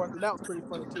back and forth, and that was pretty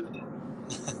funny too,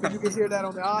 because you can hear that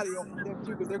on the audio from them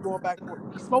too, because they're going back and forth.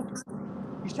 He smoked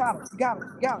him. He shot him. He got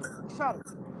him. He got him. He shot him.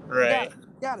 He got Right. him.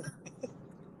 He got him.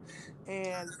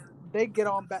 And they get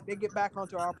on back. They get back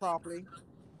onto our property,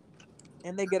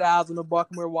 and they get eyes on the buck,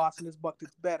 and we're watching this buck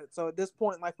that's bedded. So at this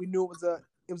point, like, we knew it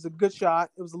was a good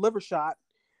shot. It was a liver shot.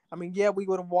 I mean, yeah, we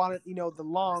would have wanted, the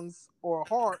lungs or a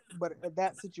heart, but at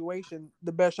that situation,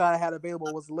 the best shot I had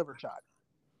available was a liver shot.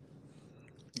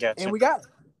 Gotcha. And we got it.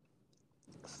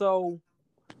 So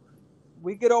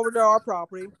we get over to our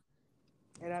property,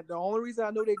 and the only reason I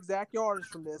know the exact yardage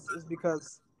from this is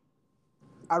because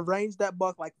I ranged that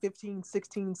buck like 15,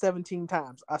 16, 17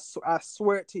 times. I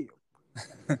swear it to you.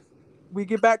 We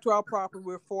get back to our property.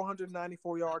 We're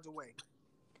 494 yards away.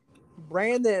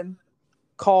 Brandon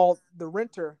called the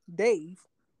renter, Dave,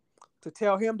 to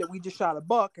tell him that we just shot a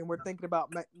buck and we're thinking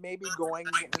about maybe going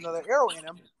and getting another arrow in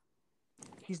him.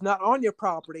 He's not on your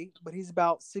property, but he's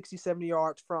about 60, 70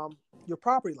 yards from your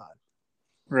property line.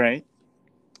 Right.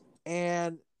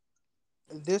 And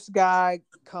this guy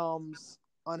comes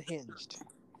unhinged.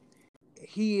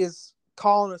 He is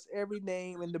calling us every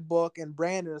name in the book, and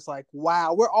Brandon is like,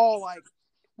 wow. We're all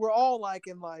like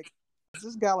in like, is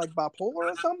this guy like bipolar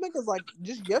or something? Because like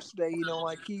just yesterday,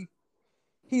 like he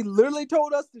literally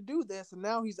told us to do this, and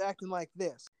now he's acting like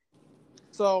this.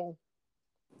 So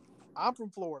I'm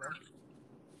from Florida.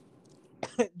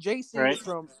 JC is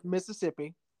from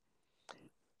Mississippi.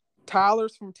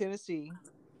 Tyler's from Tennessee.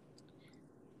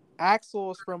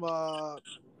 Axel's from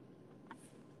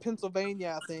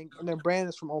Pennsylvania, I think, and then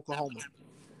Brandon's from Oklahoma.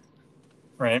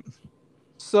 Right.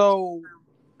 So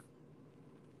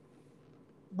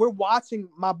we're watching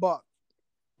my buck.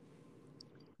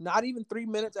 Not even 3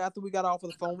 minutes after we got off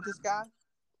of the phone with this guy,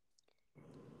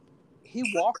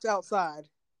 he walked outside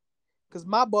because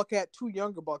my buck had two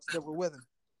younger bucks that were with him.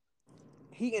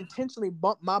 He intentionally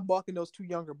bumped my buck and those two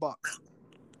younger bucks.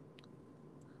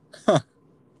 Huh.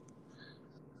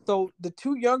 So the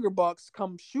two younger bucks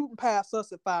come shooting past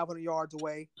us at 500 yards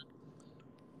away.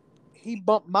 He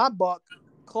bumped my buck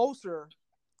closer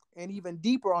and even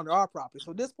deeper onto our property.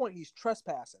 So at this point, he's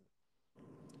trespassing.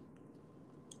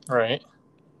 Right.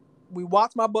 We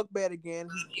watched my buck bed again.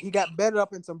 He got bedded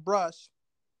up in some brush.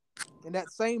 And that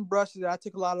same brush that I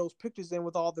took a lot of those pictures in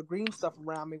with all the green stuff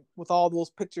around me, with all those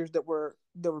pictures that were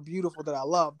beautiful, that I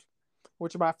loved,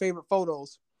 which are my favorite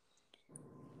photos.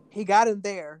 He got in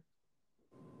there,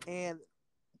 and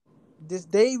this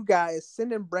Dave guy is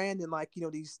sending Brandon like,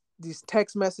 these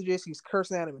text messages. He's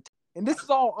cursing at him, and this is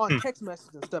all on text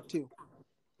messages and stuff too.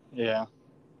 Yeah.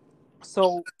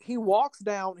 So he walks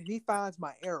down and he finds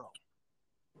my arrow.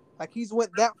 Like, he's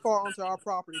went that far onto our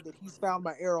property that he's found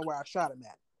my arrow where I shot him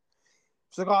at.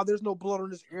 It's like, oh, there's no blood on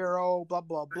this arrow, blah,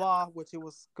 blah, blah, which it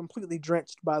was completely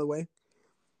drenched, by the way.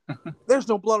 There's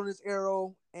no blood on this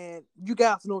arrow, and you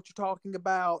guys know what you're talking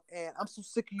about, and I'm so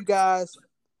sick of you guys.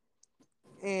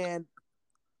 And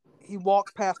he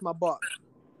walks past my buck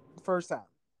the first time,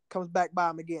 comes back by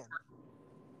him again.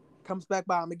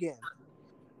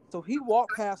 So he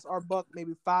walked past our buck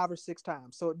maybe 5 or 6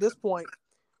 times. So at this point,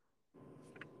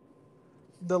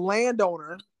 the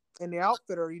landowner and the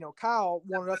outfitter, Kyle,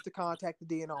 wanted us to contact the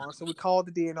DNR. So we called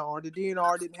the DNR. The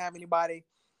DNR didn't have anybody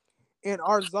in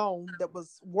our zone that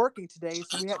was working today,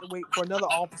 so we had to wait for another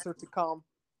officer to come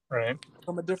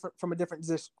from a different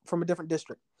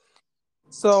district.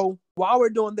 So while we're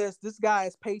doing this guy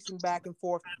is pacing back and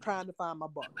forth trying to find my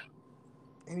buck.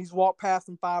 And he's walked past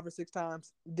him 5 or 6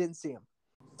 times, didn't see him.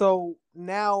 So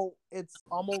now it's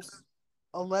almost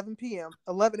 11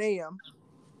 a.m.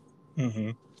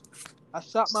 Mm-hmm. I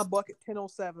shot my buck at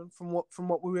 10:07 from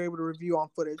what we were able to review on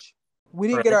footage. We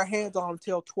didn't get our hands on him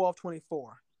until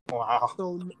 12:24.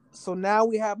 Wow. So now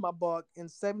we have my buck in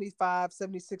 75,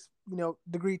 76,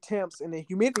 degree temps, and the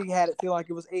humidity had it feel like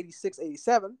it was 86,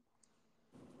 87.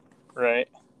 Right.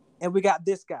 And we got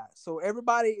this guy. So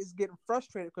everybody is getting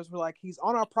frustrated because we're like, he's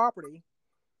on our property.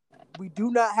 We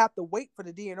do not have to wait for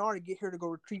the DNR to get here to go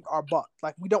retrieve our buck.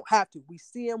 Like, we don't have to. We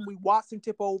see him. We watch him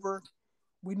tip over.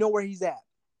 We know where he's at.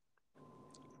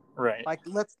 Right.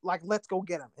 Let's go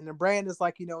get him. And then Brandon's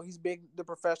like, he's big, the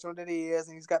professional that he is,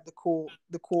 and he's got the cool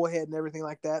head and everything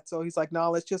like that. So he's like,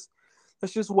 no, let's just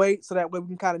wait so that way we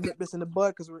can kind of nip this in the bud,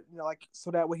 because we're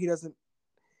so that way he doesn't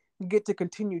get to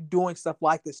continue doing stuff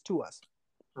like this to us.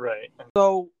 Right.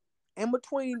 So in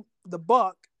between the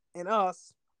buck and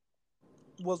us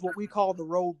was what we call the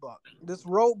road buck. This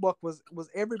road buck was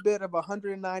every bit of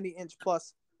 190-inch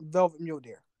plus velvet mule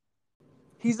deer.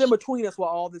 He's in between us while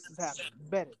all this is happening,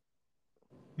 bedded.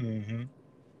 Mm-hmm.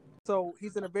 So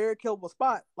he's in a very killable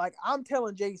spot. Like, I'm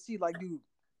telling JC, like, dude,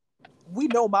 we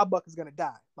know my buck is gonna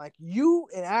die. Like, you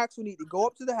and Axel need to go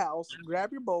up to the house,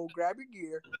 grab your bow, grab your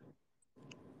gear,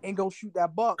 and go shoot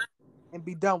that buck and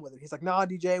be done with it. He's like, nah,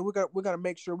 DJ, we're gonna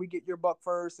make sure we get your buck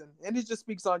first. And it just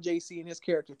speaks on JC and his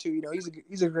character too.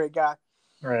 He's a great guy.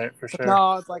 Right, for sure.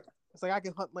 No, it's like I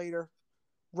can hunt later.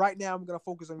 Right now, I'm gonna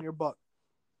focus on your buck.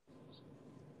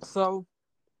 So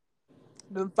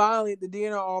then finally, the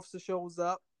DNR officer shows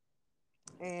up,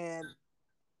 and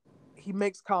he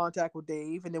makes contact with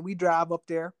Dave, and then we drive up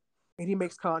there, and he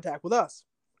makes contact with us.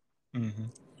 Mm-hmm.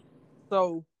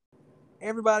 So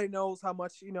everybody knows how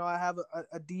much, I have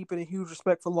a deep and a huge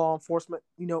respect for law enforcement,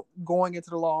 going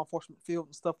into the law enforcement field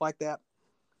and stuff like that.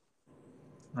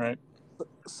 Right.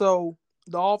 So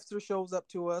the officer shows up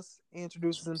to us,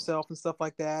 introduces himself and stuff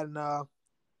like that, and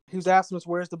he was asking us,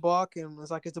 where's the buck? And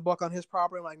it's like, is the buck on his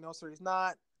property? I'm like, no, sir, he's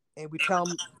not. And we tell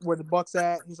him where the buck's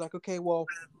at. He's like, okay, well,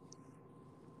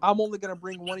 I'm only going to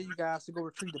bring one of you guys to go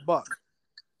retrieve the buck.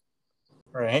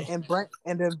 Right.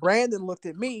 And then Brandon looked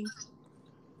at me,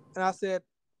 and I said,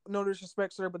 no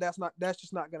disrespect, sir, but that's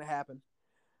just not going to happen.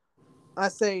 I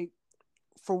say,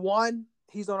 for one,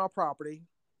 he's on our property.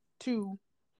 Two,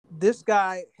 this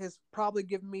guy has probably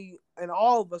given me and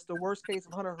all of us the worst case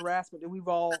of hunter harassment that we've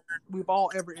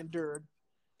all ever endured.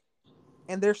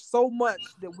 And there's so much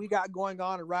that we got going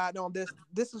on and riding on this.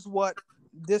 This is what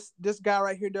this guy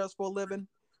right here does for a living.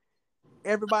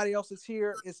 Everybody else is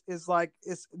here is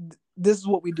this is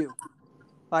what we do.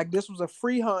 Like, this was a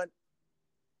free hunt.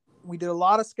 We did a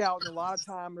lot of scouting, a lot of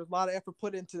time, there's a lot of effort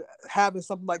put into having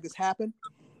something like this happen.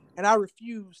 And I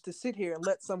refuse to sit here and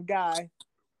let some guy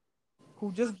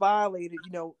who just violated,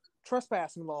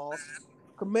 trespassing laws,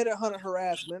 committed hunter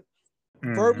harassment,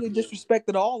 verbally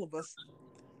disrespected all of us,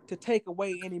 to take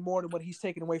away any more than what he's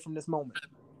taken away from this moment.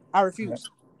 I refuse.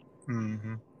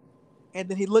 Mm-hmm. And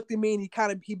then he looked at me and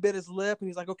he bit his lip and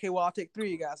he's like, okay, well, I'll take 3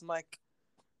 of you guys. I'm like,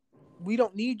 we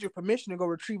don't need your permission to go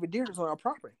retrieve a deer that's on our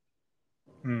property.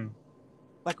 Mm.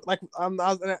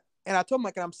 And I told him,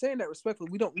 like, I'm saying that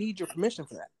respectfully, we don't need your permission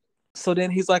for that. So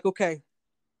then he's like, okay,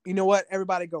 you know what?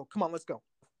 Everybody go. Come on, let's go.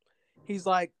 He's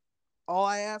like, all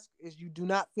I ask is you do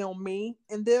not film me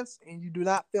in this, and you do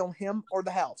not film him or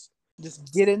the house.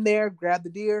 Just get in there, grab the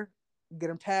deer,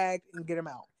 get him tagged, and get him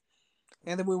out.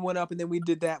 And then we went up, and then we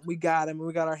did that. We got him, and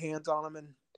we got our hands on him, and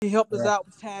he helped us out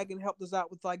with tagging, helped us out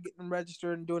with like getting him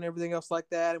registered and doing everything else like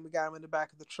that. And we got him in the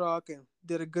back of the truck and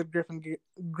did a good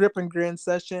grip and grin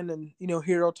session, and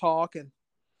hero talk. And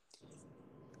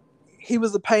he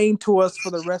was a pain to us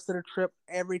for the rest of the trip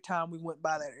every time we went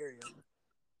by that area.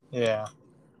 Yeah.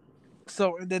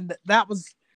 So and then that was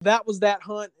that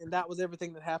hunt, and that was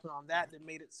everything that happened on that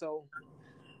made it so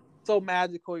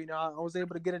magical. I was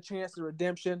able to get a chance to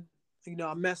redemption.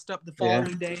 I messed up the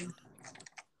following day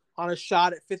on a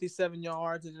shot at 57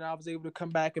 yards, and then I was able to come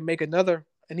back and make an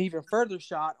even further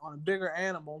shot on a bigger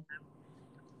animal.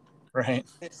 Right.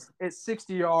 At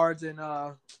 60 yards, and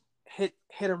hit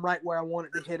him right where I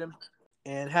wanted to hit him,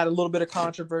 and had a little bit of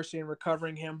controversy in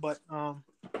recovering him, but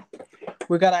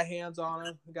we got our hands on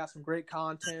him. We got some great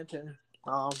content, and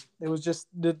it was just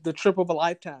the trip of a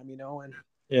lifetime, and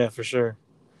yeah, for sure.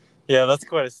 Yeah, that's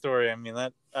quite a story. I mean,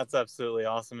 that's absolutely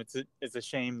awesome. It's a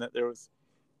shame that there was,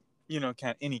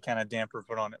 any kind of damper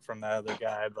put on it from that other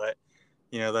guy, but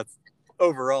that's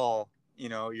overall,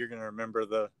 you're gonna remember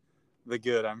the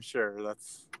good. I'm sure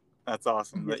that's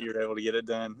awesome that you're able to get it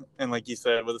done, and like you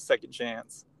said, with a second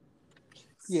chance.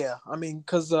 Yeah, I mean,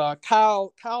 because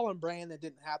Kyle and Brandon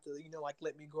didn't have to,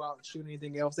 let me go out and shoot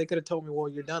anything else. They could have told me, well,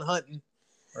 you're done hunting.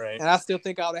 Right. And I still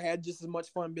think I would have had just as much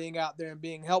fun being out there and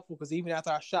being helpful, because even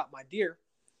after I shot my deer,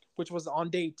 which was on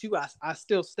day 2, I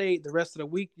still stayed the rest of the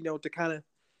week, to kind of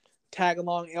tag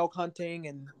along elk hunting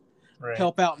and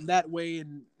help out in that way,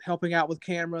 and helping out with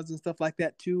cameras and stuff like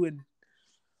that too, and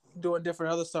doing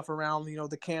different other stuff around,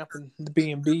 the camp and the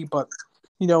B&B. But,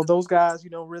 those guys,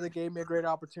 really gave me a great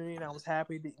opportunity, and I was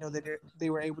happy that, they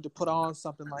were able to put on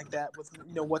something like that with,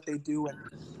 what they do. And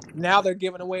now they're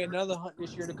giving away another hunt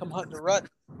this year to come hunt the rut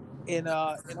in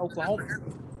Oklahoma.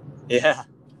 Yeah,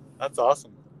 that's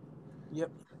awesome. Yep.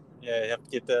 Yeah, you have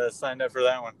to get signed up for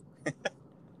that one.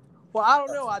 Well, I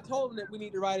don't know. I told them that we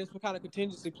need to write in some kind of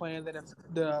contingency plan that if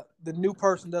the new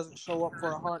person doesn't show up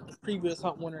for a hunt, the previous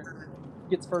hunt winner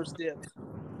gets first dibs.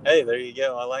 Hey, there you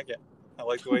go. I like it. I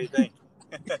like the way you think.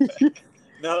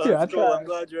 No, Yeah, I that's cool. tried. I'm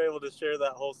glad you're able to share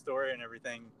that whole story and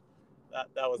everything.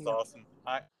 That was awesome.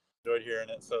 I enjoyed hearing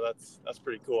it, so that's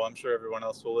pretty cool. I'm sure everyone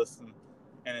else will listen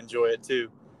and enjoy it too.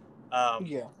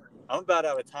 Yeah. I'm about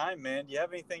out of time, man. Do you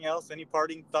have anything else? Any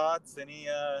parting thoughts?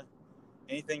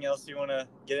 Anything else you want to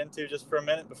get into just for a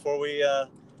minute before we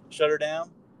shut her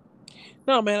down?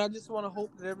 No, man. I just want to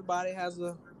hope that everybody has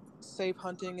a safe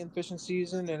hunting and fishing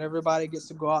season, and everybody gets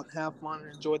to go out and have fun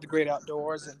and enjoy the great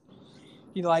outdoors. And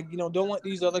don't let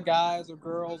these other guys or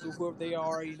girls or whoever they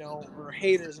are, or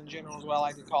haters in general is what I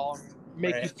like to call them,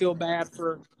 make you feel bad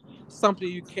for something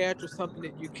you catch or something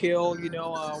that you kill.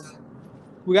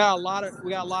 We got a lot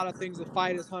of things to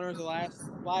fight as hunters. The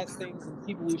last things and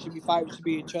people we should be fighting should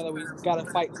be each other. We got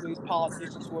to fight some of these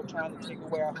politicians who are trying to take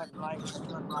away our hunting rights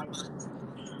and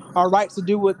our rights to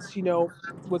do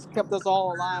what's kept us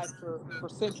all alive for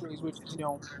centuries, which is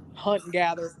hunt and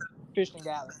gather, fish and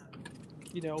gather.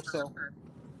 So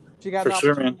if you got For an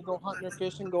sure, opportunity man. to go hunting or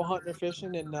fishing, go hunting or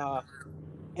fishing, and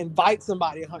invite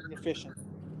somebody hunting or fishing.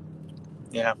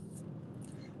 Yeah,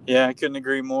 I couldn't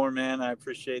agree more, man. I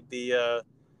appreciate the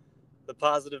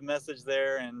positive message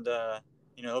there, and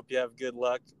hope you have good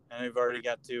luck. I know you've already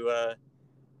got to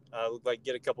look like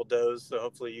get a couple does, so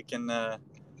hopefully you can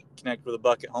connect with a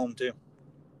buck at home too.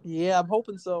 Yeah, I'm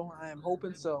hoping so. I am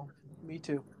hoping so. Me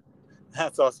too.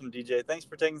 That's awesome, DJ. Thanks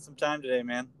for taking some time today,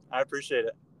 man. I appreciate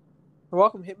it. You're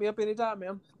welcome. Hit me up anytime,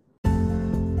 man.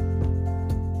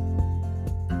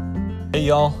 Hey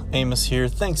y'all, Amos here.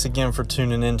 Thanks again for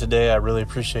tuning in today. I really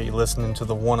appreciate you listening to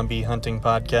the Wannabe Hunting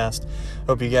Podcast.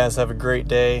 Hope you guys have a great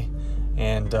day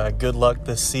and good luck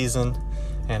this season.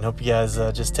 And hope you guys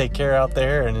just take care out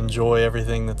there and enjoy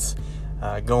everything that's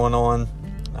going on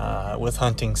with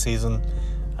hunting season.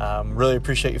 Really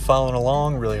appreciate you following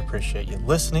along. Really appreciate you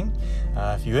listening.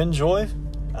 If you enjoy,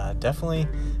 definitely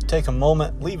take a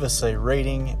moment, leave us a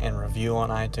rating and review on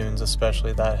iTunes,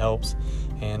 especially. That helps.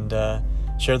 And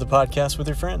share the podcast with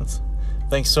your friends.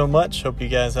 Thanks so much. Hope you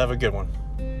guys have a good one.